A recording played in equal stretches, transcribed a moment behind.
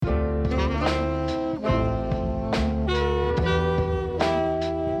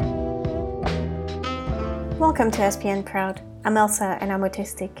Welcome to SPN Proud. I'm Elsa and I'm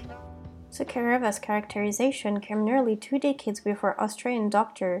autistic. Sukareva's characterization came nearly 2 decades before Australian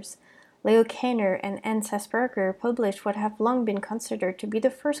doctors Leo Kanner and Anne Sassberger published what have long been considered to be the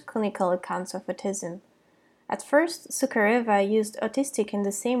first clinical accounts of autism. At first, Sukareva used autistic in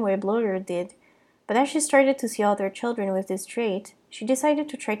the same way Bloyer did, but as she started to see other children with this trait, she decided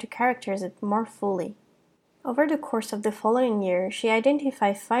to try to characterize it more fully. Over the course of the following year, she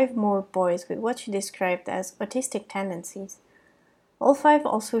identified 5 more boys with what she described as autistic tendencies. All 5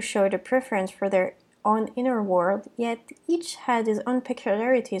 also showed a preference for their own inner world, yet each had his own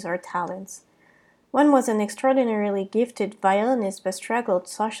peculiarities or talents. One was an extraordinarily gifted violinist but struggled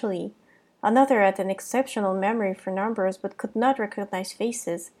socially. Another had an exceptional memory for numbers but could not recognize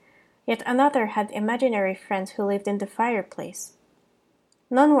faces. Yet another had imaginary friends who lived in the fireplace.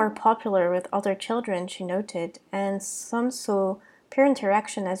 None were popular with other children, she noted, and some saw peer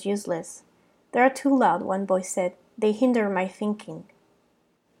interaction as useless. "They are too loud," one boy said. "They hinder my thinking."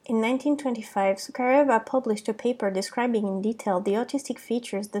 In 1925, Sukareva published a paper describing in detail the autistic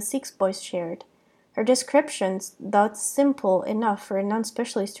features the 6 boys shared. Her descriptions, though simple enough for a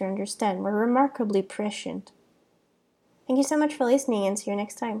non-specialist to understand, were remarkably prescient. Thank you so much for listening and see you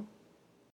next time.